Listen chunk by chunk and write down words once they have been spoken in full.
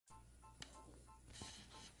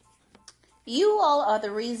You all are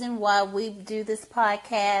the reason why we do this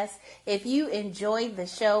podcast. If you enjoyed the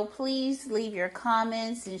show, please leave your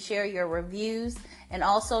comments and share your reviews, and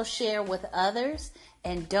also share with others.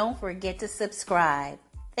 And don't forget to subscribe.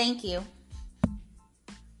 Thank you.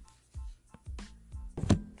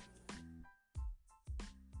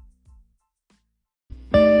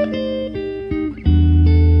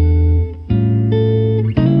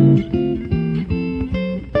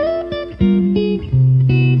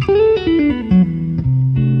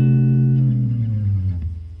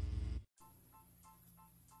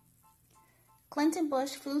 Clinton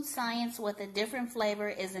Bush Food Science with a Different Flavor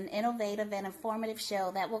is an innovative and informative show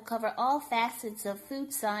that will cover all facets of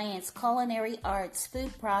food science, culinary arts,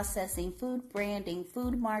 food processing, food branding,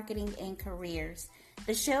 food marketing, and careers.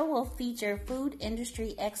 The show will feature food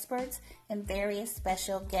industry experts and various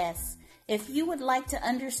special guests. If you would like to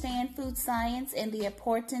understand food science and the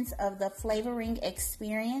importance of the flavoring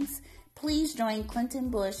experience, please join Clinton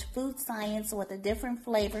Bush Food Science with a Different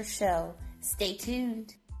Flavor show. Stay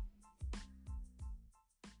tuned.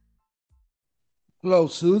 Hello,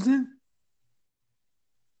 Susan.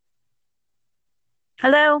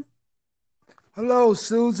 Hello. Hello,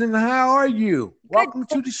 Susan. How are you? Good. Welcome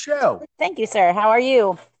to the show. Thank you, sir. How are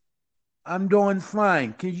you? I'm doing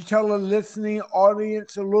fine. Can you tell the listening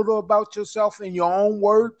audience a little about yourself in your own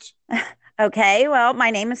words? Okay. Well,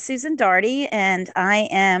 my name is Susan Daugherty, and I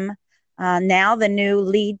am now the new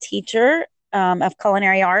lead teacher of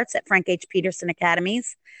culinary arts at Frank H. Peterson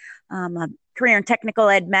Academies, a career and technical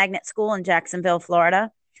ed magnet school in Jacksonville,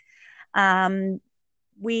 Florida. I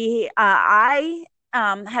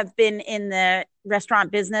have been in the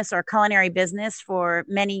restaurant business or culinary business for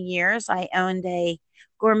many years. I owned a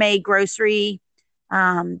gourmet grocery,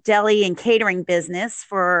 deli, and business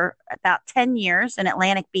for about 10 years in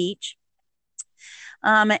Atlantic Beach.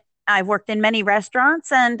 I've worked in many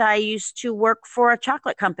restaurants, and I used to work for a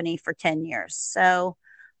chocolate company for 10 years. So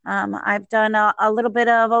I've done a little bit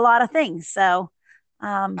of a lot of things. So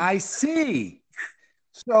I see.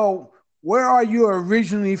 So where are you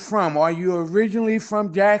originally from? Are you originally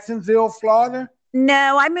from Jacksonville, Florida?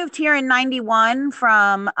 No, I moved here in 91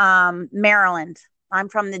 from Maryland. I'm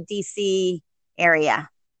from the DC area.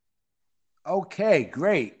 Okay,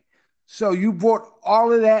 great. So you brought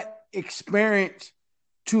all of that experience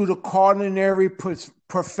to the culinary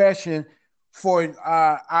profession for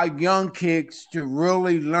our young kids to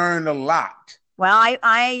really learn a lot. Well,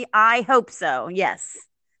 I hope so. Yes,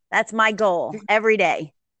 that's my goal every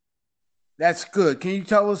day. That's good. Can you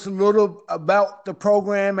tell us a little about the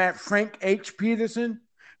program at Frank H. Peterson?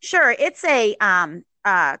 Sure. It's a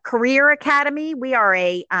career academy. We are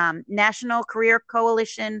a National Career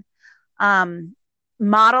Coalition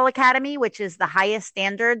model academy, which is the highest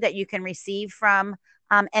standard that you can receive from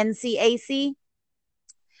NCAC.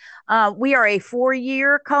 We are a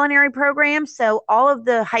 4-year culinary program. So all of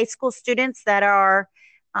the high school students that are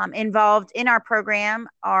involved in our program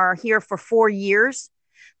are here for 4 years.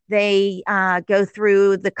 They go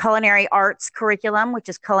through the culinary arts curriculum, which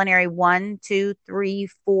is culinary 1, 2, 3,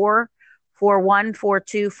 4, 4-1,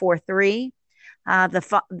 4-2, 4-3.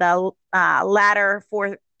 The latter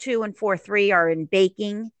 4-2 and 4-3 are in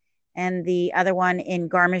baking, and the other one in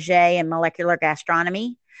garde and molecular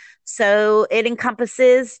gastronomy. So it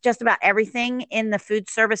encompasses just about everything in the food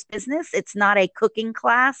service business. It's not a cooking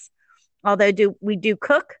class, although we do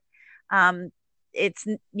cook.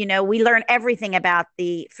 We learn everything about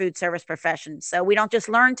the food service profession. So we don't just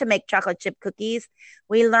learn to make chocolate chip cookies.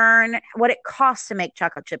 We learn what it costs to make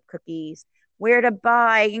chocolate chip cookies, where to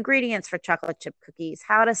buy ingredients for chocolate chip cookies,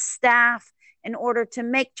 how to staff in order to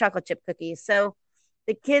make chocolate chip cookies. So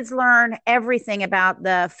the kids learn everything about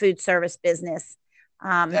the food service business.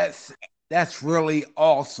 That's really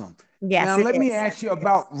awesome. Yes. Now, let me ask you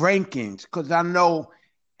about rankings, because I know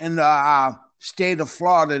in the state of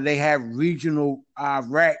Florida, they have regional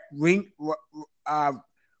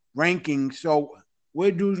rankings. So where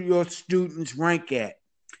do your students rank at?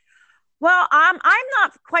 Well, I'm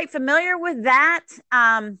not quite familiar with that.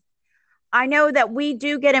 I know that we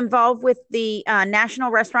do get involved with the National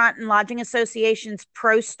Restaurant and Lodging Association's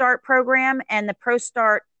ProStart program, and the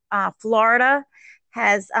ProStart Florida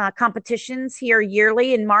has competitions here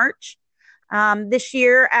yearly in March. This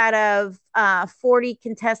year, out of 40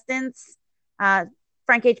 contestants,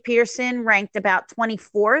 Frank H. Peterson ranked about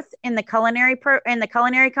 24th in the culinary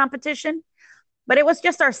competition. But it was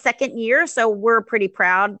just our second year, so we're pretty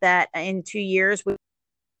proud that in 2 years we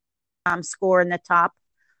score in the top,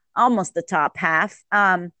 almost the top half.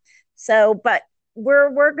 But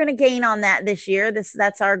we're going to gain on that this year.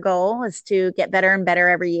 That's our goal, is to get better and better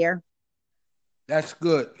every year. That's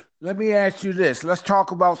good. Let me ask you this. Let's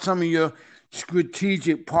talk about some of your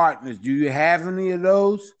strategic partners. Do you have any of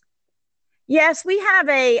those? Yes, we have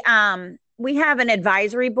an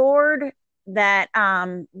advisory board that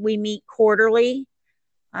we meet quarterly,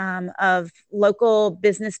 of local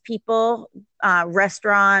business people,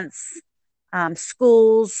 restaurants,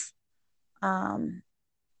 schools, um,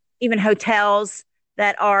 even hotels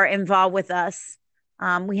that are involved with us.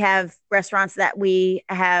 We have restaurants that we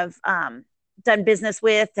have done business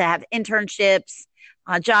with to have internships,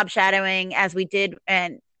 job shadowing, as we did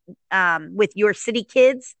and with Your City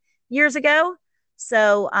Kids years ago.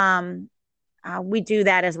 So we do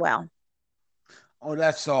that as well. Oh,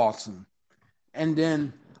 that's awesome. And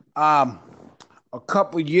then um, a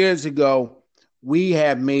couple years ago, we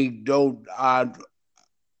had made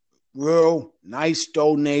real nice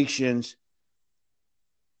donations,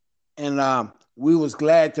 and we was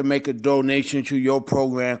glad to make a donation to your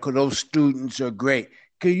program because those students are great.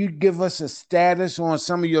 Can you give us a status on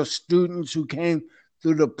some of your students who came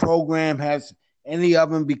through the program? Has any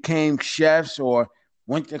of them became chefs or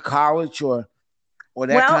went to college or that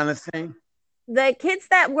Well, kind of thing? the kids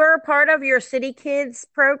that were part of Your City Kids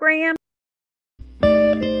program,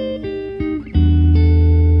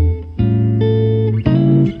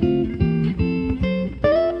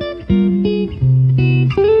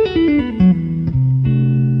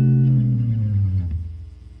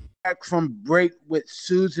 Back from break with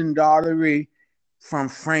Susan Daughtery from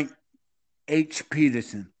Frank H.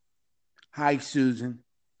 Peterson. Hi, Susan.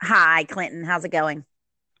 hi, Clinton, how's it going?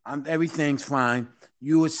 Everything's fine.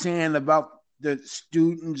 You were saying about the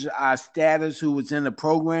students' status who was in the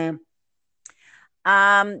program.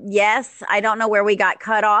 Yes, I don't know where we got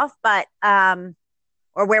cut off, but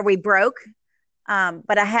or where we broke.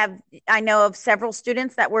 But I know of several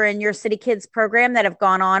students that were in Your City Kids program that have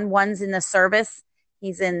gone on. One's in the service;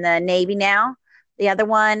 he's in the Navy now. Another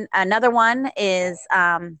one is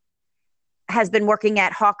has been working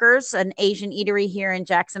at Hawkers, an Asian eatery here in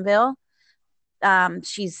Jacksonville.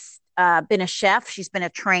 She's been a chef. She's been a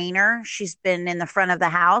trainer. She's been in the front of the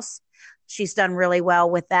house. She's done really well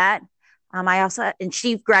with that. And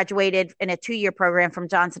she graduated in a 2-year program from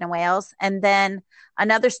Johnson and Wales. And then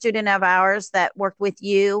another student of ours that worked with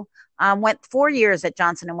you went 4 years at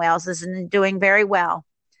Johnson and Wales, is doing very well.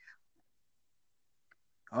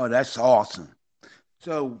 Oh, that's awesome.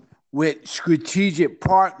 So, with strategic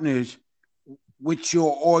partners, with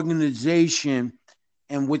your organization,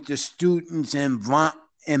 and with the students in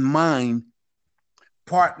mind,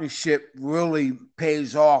 partnership really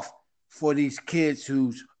pays off for these kids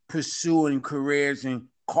who's pursuing careers in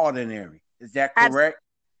culinary. Is that correct?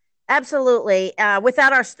 Absolutely.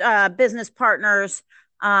 Without our business partners,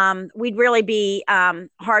 we'd really be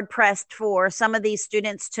hard pressed for some of these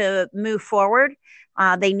students to move forward.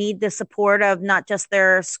 They need the support of not just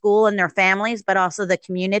their school and their families, but also the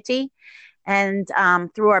community. And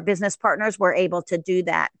through our business partners, we're able to do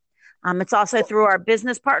that. It's also through our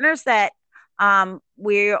business partners that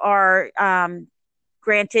we are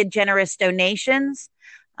granted generous donations,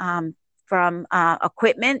 from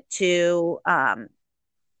equipment to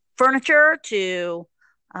furniture to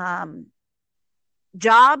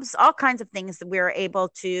jobs, all kinds of things that we're able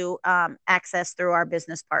to access through our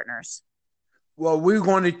business partners. Well, we're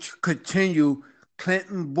going to continue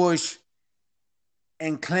Clinton Bush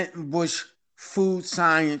and Clinton Bush Food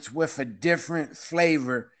Science with a different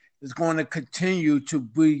flavor is going to continue to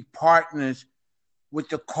be partners with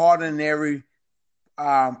the culinary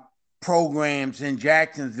programs in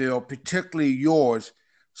Jacksonville, particularly yours.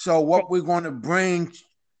 So what we're going to bring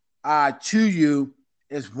to you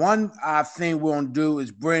is one thing we're going to do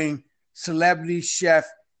is bring celebrity chef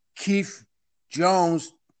Keith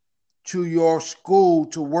Jones to your school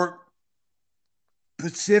to work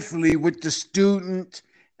specifically with the students.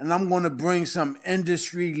 And I'm going to bring some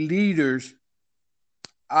industry leaders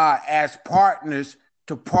as partners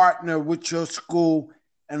to partner with your school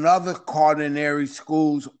and other culinary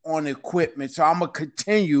schools on equipment. So I'm going to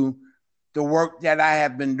continue the work that I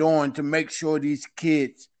have been doing to make sure these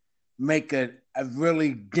kids make a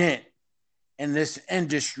really dent in this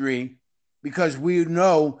industry, because we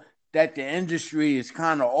know that the industry is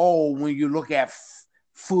kind of old when you look at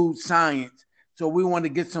food science. So we want to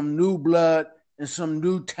get some new blood and some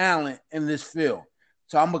new talent in this field.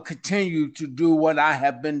 So I'm going to continue to do what I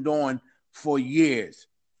have been doing for years.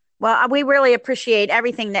 Well, we really appreciate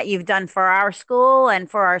everything that you've done for our school and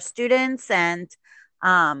for our students, and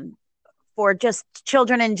for just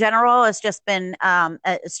children in general. It's just been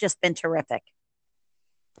terrific.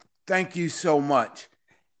 Thank you so much.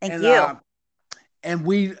 Thank you.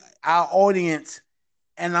 And our audience,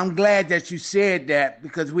 and I'm glad that you said that,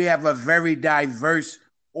 because we have a very diverse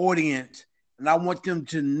audience. and I want them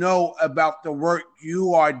to know about the work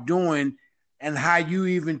you are doing and how you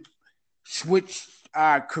even switched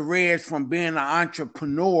careers from being an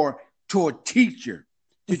entrepreneur to a teacher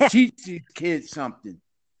to teach these kids something.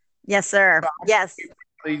 Yes, sir. Yes.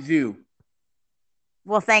 Please do.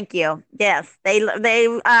 Well, thank you. Yes, they,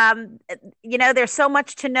 there's so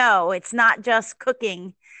much to know. It's not just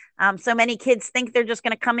cooking. So many kids think they're just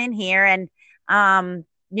going to come in here and,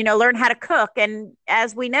 learn how to cook. And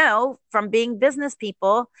as we know from being business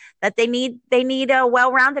people, that they need a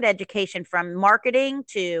well-rounded education from marketing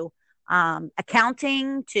to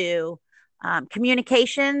accounting to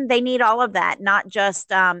communication. They need all of that, not just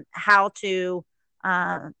how to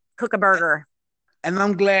cook a burger. And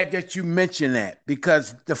I'm glad that you mentioned that,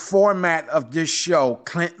 because the format of this show,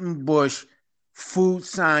 Clinton Bush Food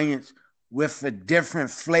Science with a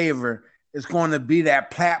Different Flavor, is going to be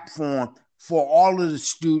that platform for all of the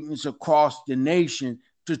students across the nation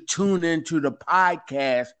to tune into the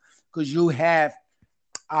podcast, because you have,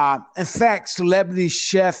 in fact, celebrity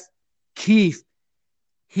chef Keith,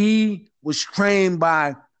 he was trained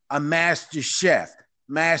by a master chef,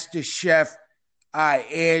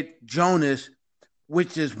 Ed Jonas,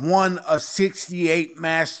 which is one of 68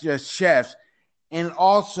 master chefs. And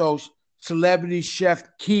also, celebrity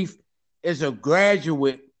chef Keith is a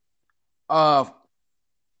graduate of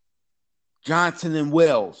Johnson &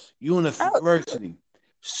 Wales University.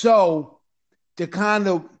 So the kind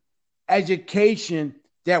of education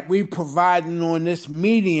that we providing on this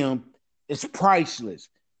medium is priceless,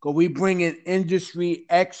 because we bring in industry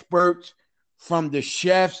experts, from the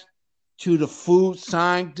chefs to the food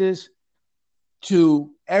scientists to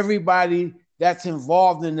everybody that's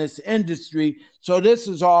involved in this industry. So this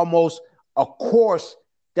is almost a course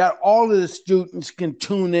that all of the students can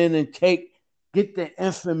tune in and get the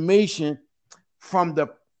information from the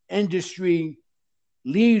industry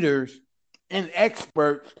leaders and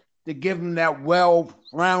experts to give them that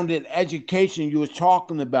well-rounded education you were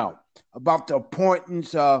talking about the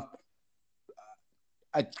importance of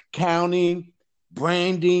accounting,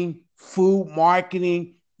 branding, food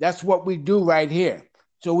marketing. That's what we do right here.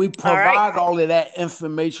 So we provide all of that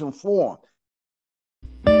information for them.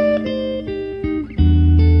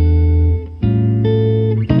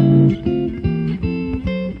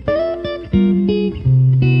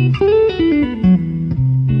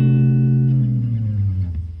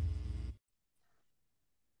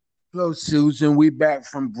 Hello, Susan. We back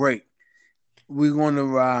from break. We're going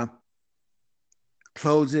to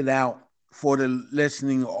close it out for the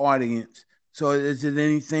listening audience. So is it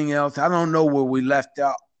anything else? I don't know where we left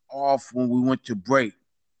off when we went to break.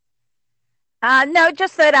 No,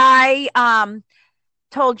 just that I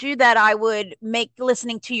told you that I would make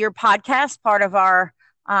listening to your podcast part of our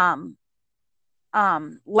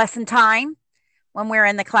lesson time. When we're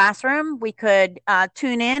in the classroom, we could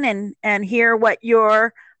tune in and hear what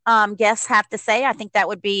your guests have to say. I think that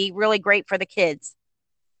would be really great for the kids.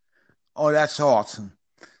 Oh, that's awesome.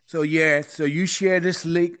 So you share this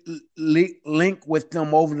link with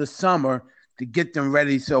them over the summer to get them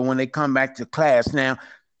ready, so when they come back to class. Now,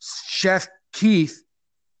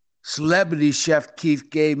 celebrity chef Keith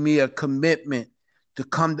gave me a commitment to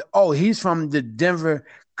come to, he's from the Denver,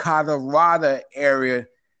 Colorado area.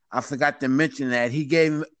 I forgot to mention that. He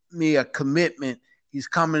gave me a commitment. He's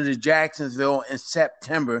coming to Jacksonville in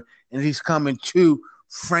September, and he's coming to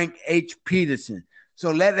Frank H. Peterson.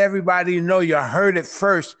 So let everybody know you heard it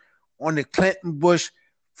first on the Clinton Bush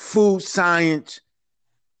Food Science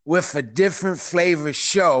with a Different Flavor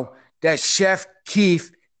show, that Chef Keith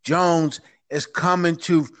Jones is coming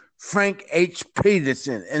to Frank H.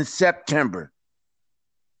 Peterson in September.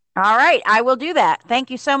 All right, I will do that. Thank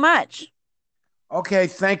you so much. Okay,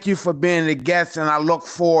 thank you for being a guest, and I look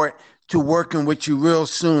forward to working with you real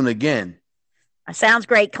soon again. Sounds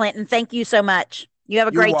great, Clinton. Thank you so much. You have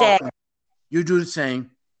a great day. You do the same.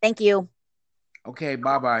 Thank you. Okay,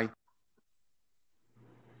 bye-bye.